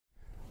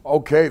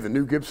Okay, the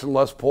new Gibson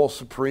Les Paul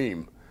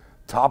Supreme,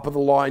 top of the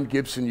line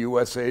Gibson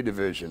USA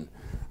division.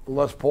 The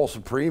Les Paul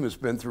Supreme has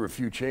been through a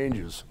few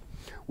changes.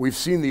 We've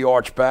seen the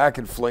arch back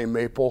in flame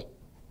maple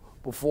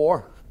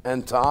before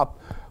and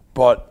top,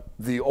 but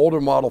the older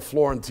model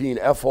Florentine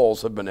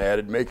F-holes have been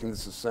added, making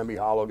this a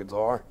semi-hollow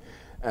guitar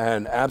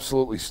and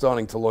absolutely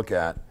stunning to look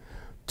at.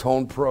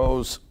 Tone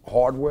Pro's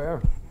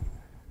hardware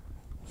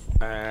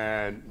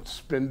and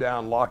spin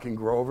down Locking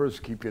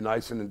Grovers keep you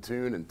nice and in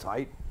tune and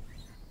tight.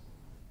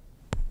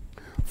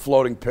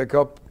 Floating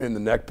pickup in the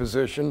neck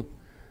position.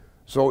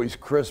 It's always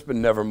crisp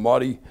and never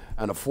muddy,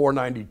 and a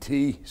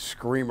 490T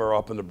screamer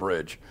up in the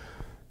bridge.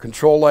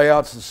 Control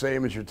layout's the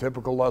same as your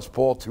typical Les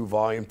Paul,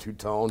 2-volume,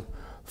 2-tone,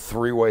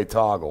 3-way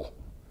toggle.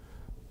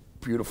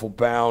 Beautiful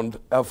bound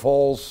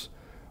F-holes,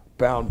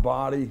 bound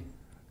body,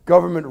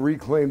 government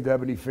reclaimed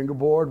ebony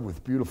fingerboard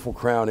with beautiful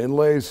crown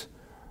inlays.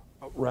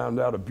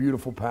 Round out a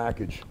beautiful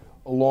package,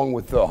 along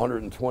with the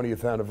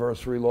 120th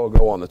anniversary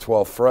logo on the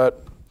 12th fret.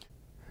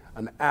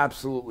 An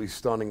absolutely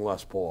stunning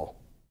Les Paul.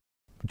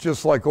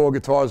 Just like all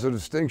guitars of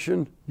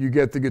distinction, you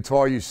get the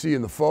guitar you see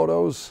in the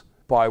photos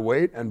by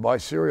weight and by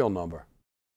serial number.